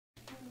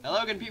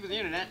Hello, good people of the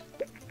internet.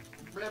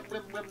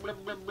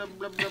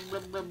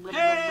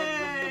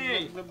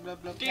 Hey!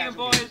 Game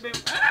Boy has been.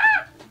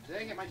 Ah!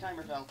 Dang it, my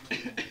timer fell.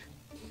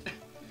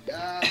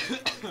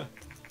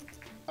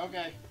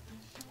 Okay.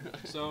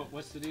 So,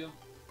 what's the deal?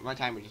 My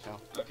timer just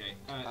fell. Okay.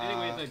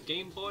 Anyway, the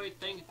Game Boy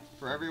thing.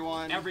 For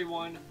everyone.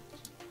 Everyone.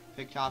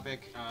 Pick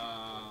topic.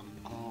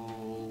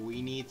 Oh,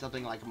 we need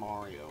something like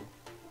Mario.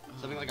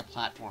 Something like a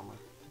platformer.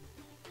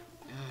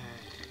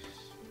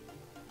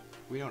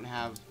 We don't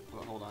have.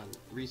 Well, hold on.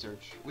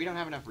 Research. We don't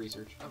have enough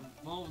research.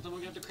 Well, then we're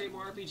gonna have to create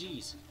more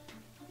RPGs.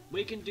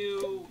 We can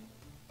do.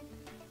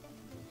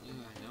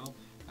 No.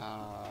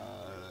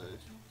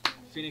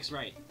 Phoenix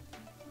Wright.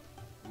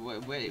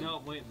 Wait.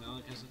 No, wait,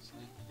 no, because it's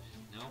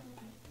no.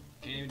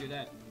 Can't even do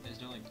that. There's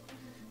no like.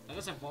 That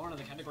doesn't fall into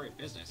the category of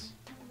business.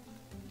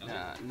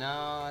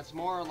 No, it's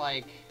more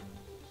like.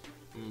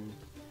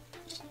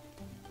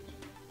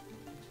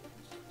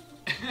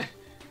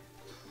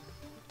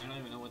 I don't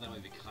even know what that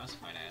would be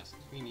classified as.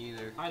 Me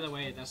neither. Either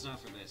way, that's not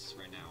for this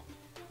right now.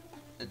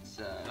 Let's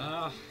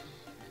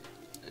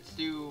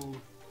do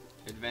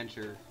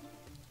adventure.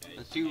 Okay,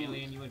 Let's do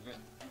Alien U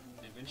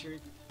Adventure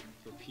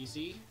for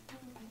PC.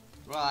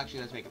 Well,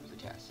 actually, let's make it as a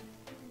test.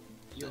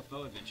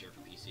 UFO Adventure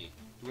for PC.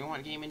 Do we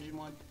want Game Engine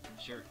 1?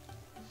 Sure.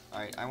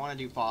 Alright, I want to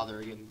do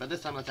Father again, but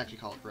this time let's actually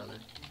call it Brother.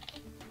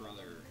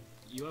 Brother.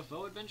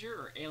 UFO Adventure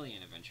or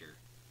Alien Adventure?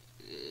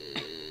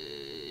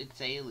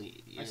 It's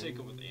Alien. I'd say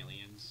go with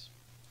Aliens.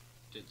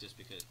 Just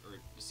because. Or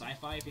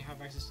Sci-Fi if you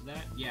have access to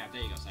that. Yeah,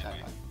 there you go,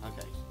 Sci-Fi.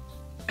 Okay.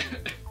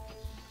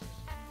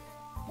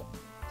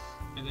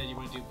 And then you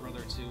want to do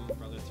Brother 2,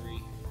 Brother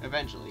 3?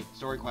 Eventually.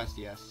 Story quest,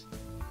 yes.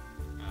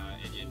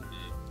 Engine?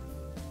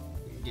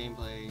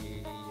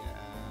 Gameplay,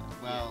 yeah.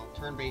 Well,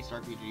 turn-based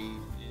RPG.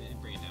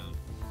 Bring it down.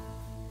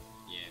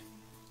 Yeah.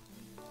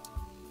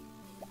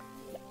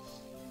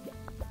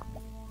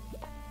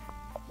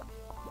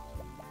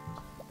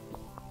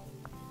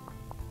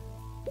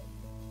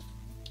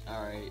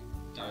 Alright.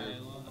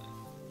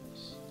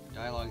 Dialogues.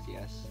 Dialogues,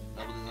 yes.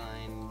 Level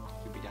design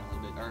could be down a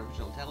little bit.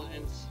 Artificial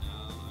intelligence.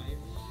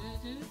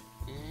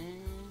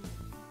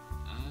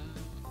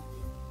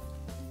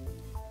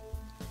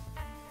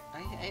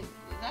 Is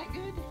that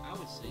good? I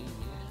would say,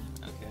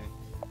 yeah. Okay.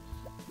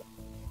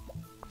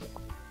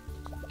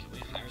 Can we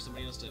hire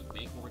somebody else to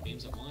make more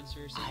games at once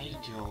or something? I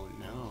don't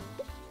know.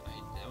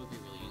 That would be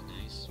really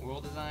nice.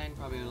 World design,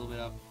 probably a little bit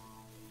up.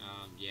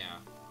 Yeah.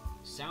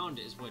 Sound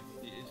is what...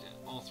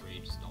 all three,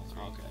 just all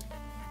three. Okay.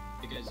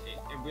 Because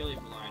it really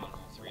relied on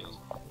all three of those.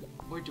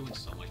 We're doing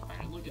so much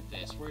better. Look at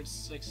this. We're at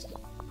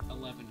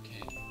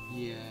 611K.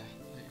 Yeah.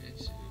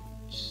 It's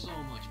so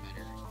much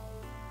better.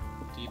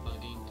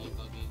 Debugging.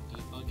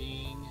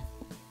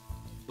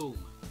 Boom.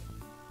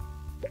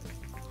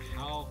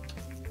 How?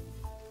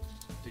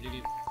 Video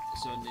game.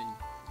 So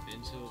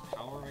Nintendo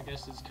Power, I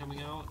guess, is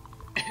coming out.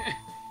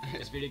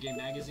 It's video game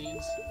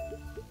magazines.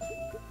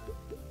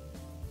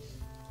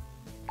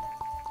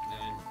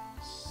 Then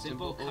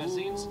simple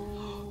cutscenes,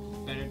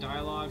 better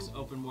dialogues,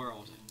 open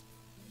world.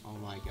 Oh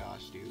my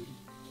gosh, dude.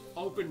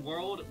 Open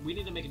world. We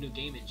need to make a new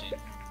game engine.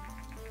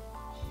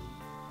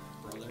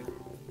 Brother.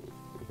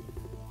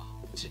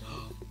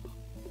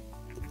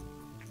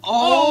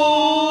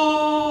 Oh!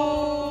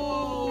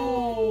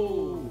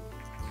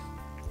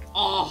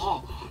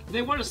 Oh!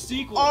 They want a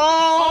sequel.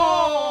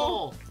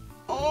 Oh!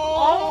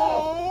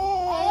 Oh!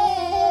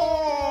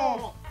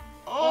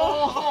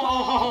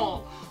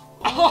 Oh!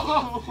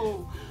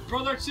 Oh!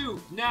 Brother 2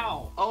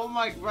 now. Oh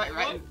my!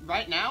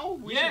 Right now?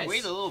 We Yes. should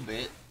wait a little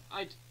bit.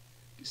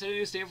 So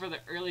you stand for the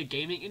early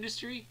gaming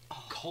industry.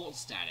 Cult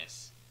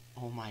status.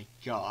 Oh my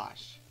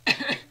gosh.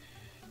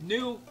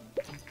 New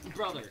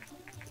brother.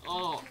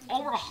 Oh,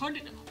 over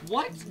 100.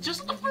 What?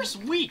 Just the first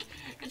week.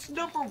 It's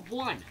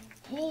 #1.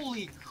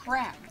 Holy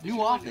crap!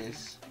 New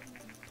office.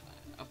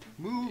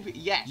 Move,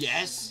 yes.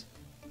 Yes.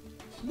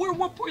 We're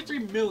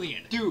 1.3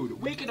 million. Dude,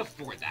 We can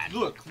afford that.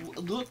 look.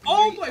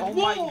 Oh my! Oh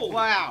Whoa! my!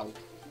 Wow.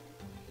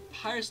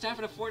 Hire staff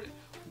and afford it.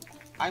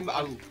 I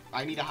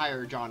need to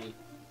hire Johnny.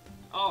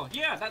 Oh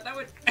yeah, that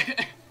would.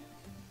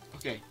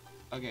 Okay.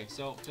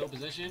 So fill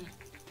position.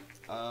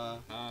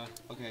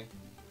 Okay.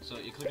 So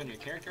you click on your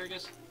character, I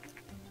guess.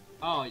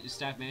 Oh, your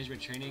staff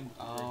management training.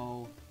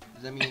 Oh,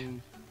 does that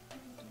mean?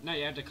 No,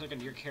 you have to click on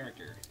your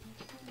character.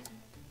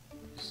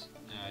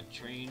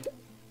 Train.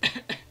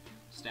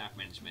 Staff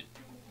management.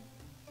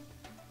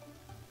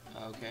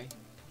 Okay.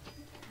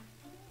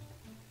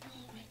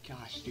 Oh my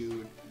gosh,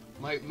 dude.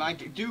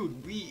 Dude,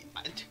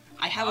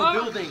 I have a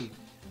building.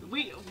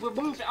 We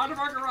moved out of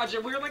our garage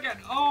and we're like at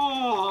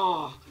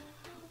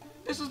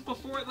this is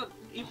before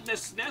even the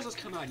SNES has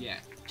come out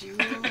yet.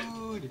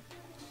 Dude.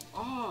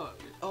 Oh.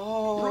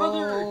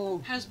 Brother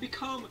has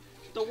become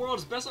the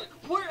world's best.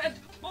 We're at.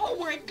 Oh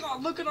my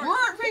God! Look at our.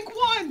 We're at rank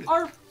 1.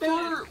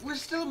 We're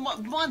still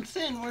months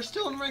in. We're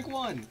still in rank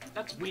 1.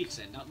 That's weeks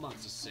in, not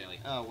months necessarily.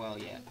 Oh well,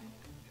 yeah.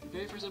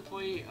 Very first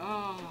employee.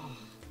 Oh.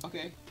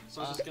 Okay.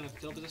 So I was just gonna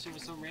fill position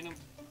with some random.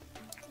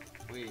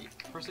 Wait.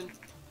 Person.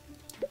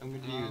 I'm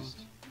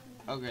confused.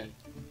 Okay.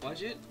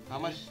 Budget. How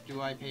much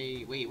do I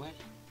pay? Wait, what?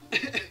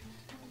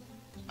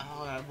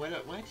 Oh,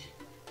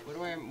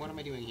 what am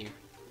I doing here?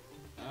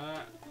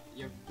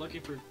 You're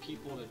looking for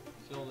people to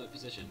fill the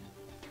position.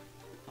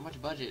 How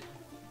much budget?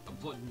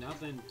 But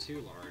nothing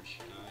too large.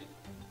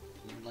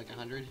 Like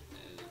 100?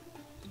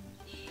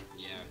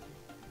 Yeah.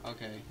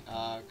 Okay.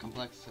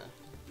 Complex.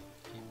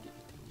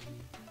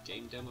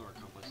 Game demo or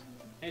complex?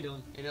 Hey,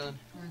 Dylan. Hey, Dylan.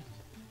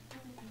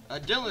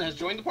 Dylan has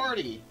joined the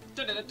party.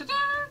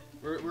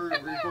 We're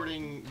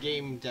recording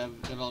game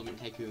development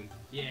Tycoon.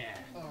 Yeah.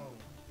 Oh.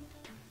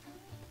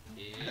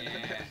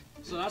 Yeah.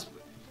 So that's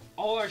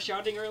all our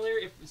shouting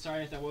earlier.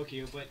 Sorry if that woke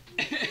you, but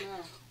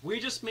we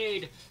just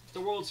made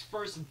the world's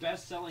first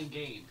best-selling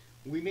game.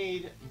 We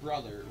made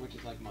Brother, which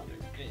is like Mother.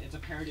 It's a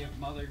parody of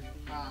Mother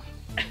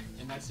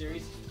in that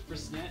series for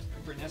NES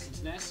and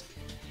SNES.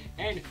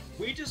 And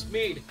we just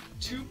made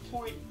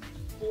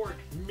 $2.4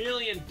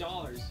 million.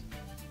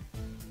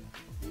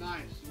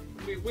 Nice.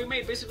 We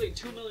made basically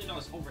 $2 million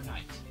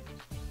overnight.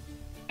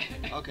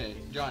 Okay,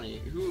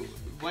 Johnny.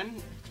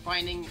 When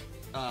finding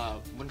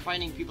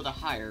people to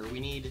hire, we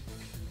need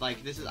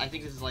like this is. I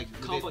think this is like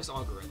Complex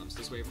algorithms.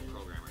 This way of a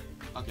programmer.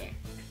 Okay.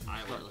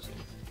 I love listening.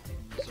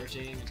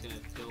 Searching. It's gonna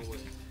fill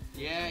with.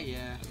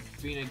 Yeah.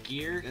 Being a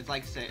gear. It's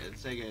like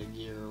Sega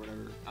Gear or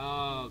whatever.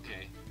 Oh,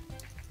 okay.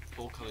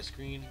 Full color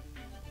screen.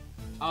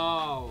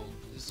 Oh,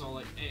 this is all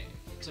like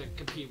to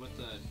compete with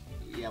the.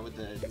 Yeah, with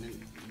the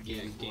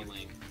game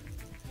link.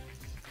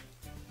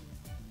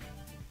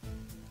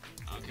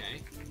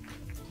 Okay.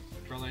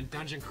 Berlin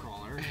Dungeon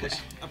Crawler, which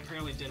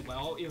apparently did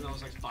well, even though it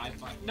was like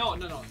 5.5. No,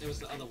 it was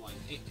the other one.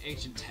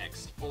 Ancient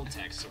Text, Old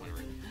Text, or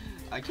whatever.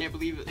 I can't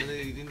believe that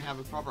they didn't have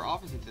a proper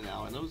office until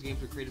now, and those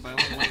games were created by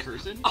only one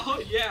person.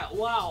 Oh yeah,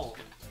 wow.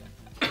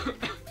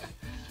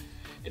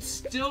 It's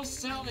still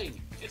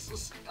selling.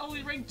 It's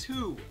only ranked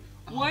 2.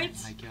 What?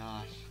 Oh my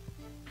gosh.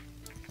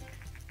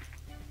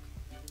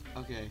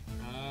 Okay.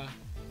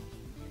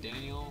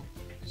 Daniel,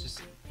 it's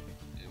just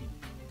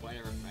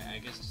whatever. I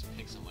guess just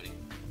pick somebody.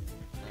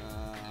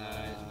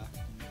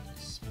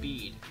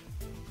 Speed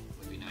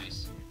would be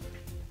nice.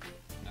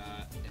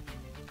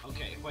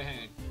 Okay, wait, hang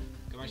on.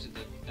 Go back to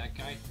that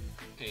guy.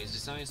 Okay, his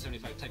design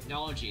 75.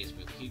 Technology is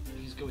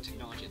he's good with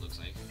technology. It looks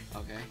like.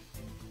 Okay.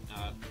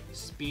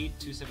 Speed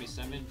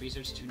 277.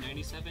 Research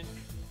 297.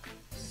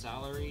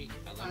 Salary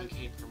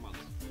 11K per month.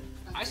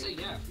 I say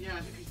yeah. Yeah,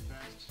 I think he's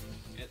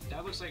best.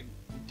 That looks like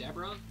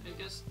Deborah,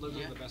 I guess. Looks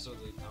like the best of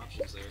the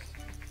options there.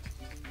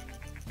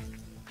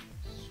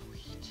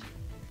 Sweet.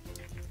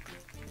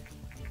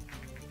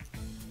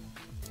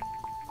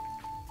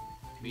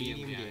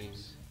 Medium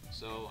games.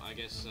 So I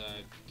guess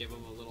give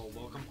him a little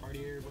welcome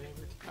party or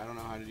whatever. I don't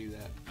know how to do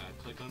that.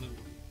 Click on him.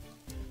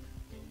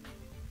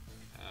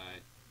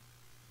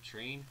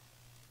 Train.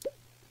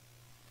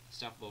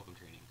 Stop welcome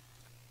training.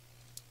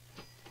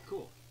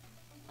 Cool.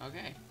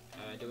 Okay.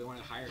 Do we want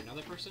to hire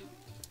another person?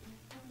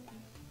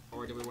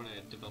 Or do we want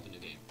to develop a new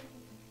game?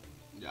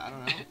 Yeah, I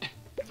don't know.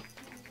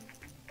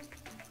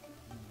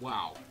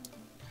 Wow.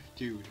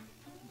 Dude.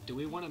 Do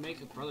we want to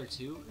make a Brother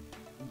 2?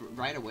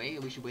 Right away?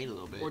 We should wait a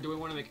little bit. Or do we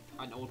want to make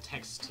an Old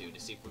Text 2 to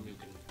see if we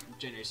can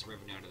generate some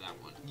revenue out of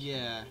that one?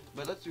 Yeah,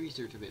 but let's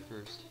research a bit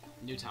first.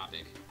 New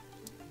topic.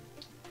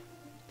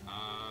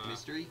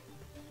 Mystery?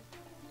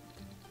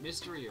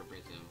 Mystery or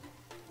rhythm?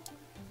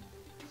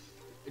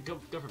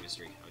 Go for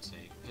mystery, I would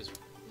say, because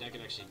that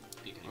could actually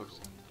be kind of cool.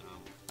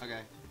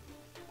 Okay.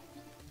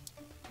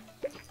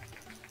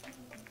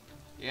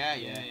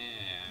 Yeah.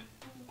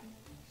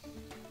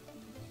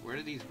 Where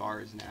are these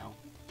bars now?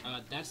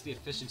 That's the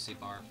efficiency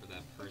bar for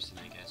that person,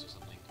 I guess, or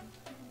something.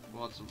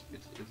 Well, it's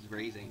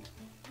raising.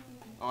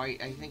 Oh, I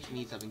think she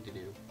needs something to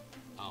do.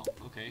 Oh,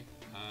 okay.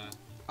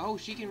 Oh,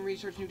 she can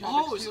research new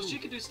topics Oh, too. so she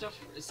can do stuff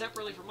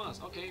separately from us.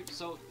 Okay,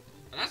 so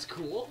that's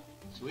cool.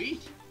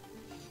 Sweet.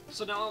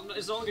 So now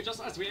it's no longer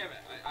just us. We have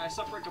a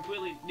separate,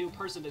 completely new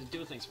person to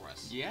do things for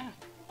us. Yeah.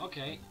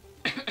 Okay.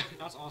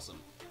 That's awesome.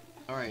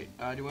 All right.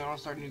 Do we want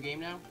to start a new game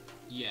now?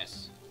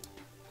 Yes.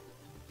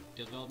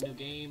 Develop new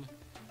game.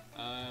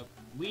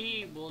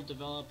 We will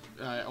develop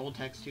Old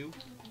Text 2?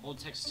 Old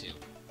Text 2.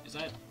 Is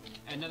that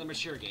another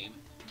mature game?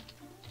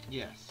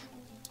 Yes.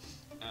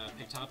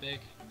 Pick topic.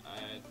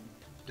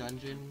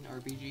 Dungeon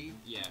RPG?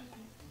 Yeah.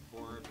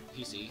 For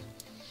PC.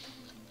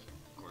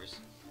 Of course.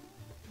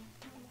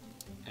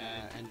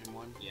 Engine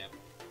 1? Yep.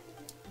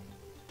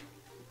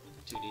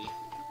 2D.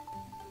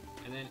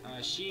 And then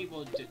she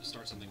will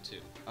start something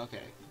too.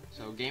 Okay.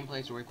 So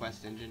gameplay, story,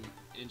 quest, engine.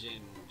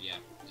 Engine, yeah.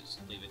 Just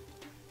leave it.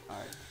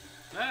 Alright.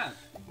 Ah!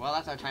 Well,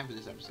 that's our time for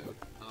this episode.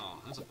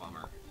 Oh, that's a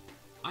bummer.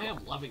 I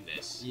am loving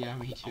this. Yeah,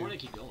 me too. I want to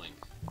keep going.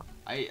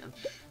 I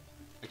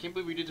can't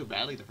believe we did so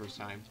badly the first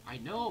time. I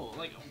know.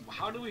 Like,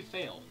 how do we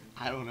fail?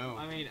 I don't know.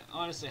 I mean,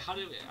 honestly, how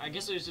did we... I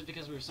guess it was just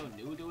because we were so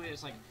new to it.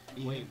 It's like,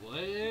 wait,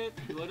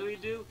 what? What do we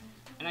do?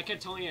 And I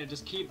kept telling you to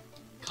just keep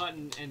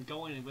cutting and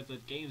going with the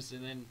games,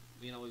 and then,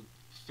 you know, we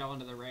fell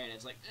into the red.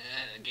 It's like,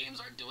 the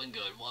games aren't doing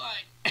good. Why?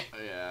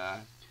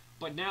 Yeah.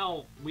 But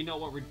now we know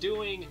what we're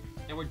doing,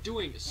 and we're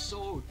doing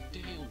so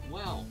damn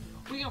well.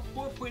 We got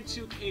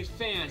 4.2K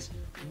fans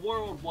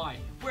worldwide.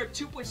 We're at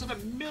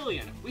 2.7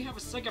 million. We have a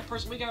second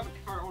person. We have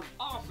our own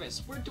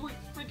office. We're doing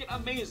freaking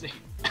amazing.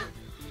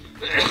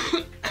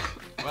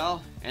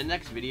 Well, in the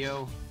next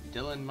video,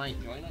 Dylan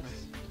might join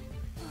us.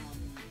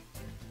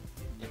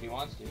 If he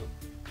wants to.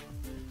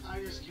 I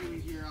just came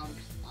in here out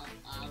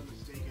of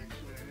mistake,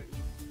 actually. I didn't.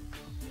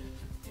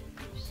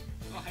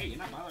 Oh, hey, you're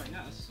not bothering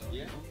us, so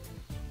Yeah.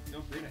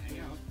 Feel free to hang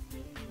out.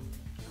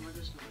 I might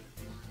just go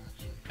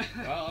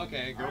actually. Well,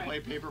 okay, go Alright. play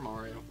Paper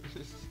Mario.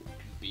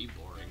 Be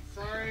boring.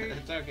 Sorry.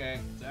 It's okay.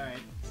 It's alright.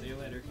 See you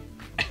later.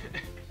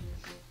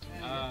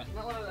 Not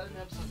one of the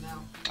episode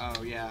now.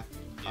 Oh, yeah.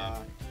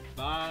 Yeah.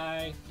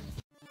 Bye.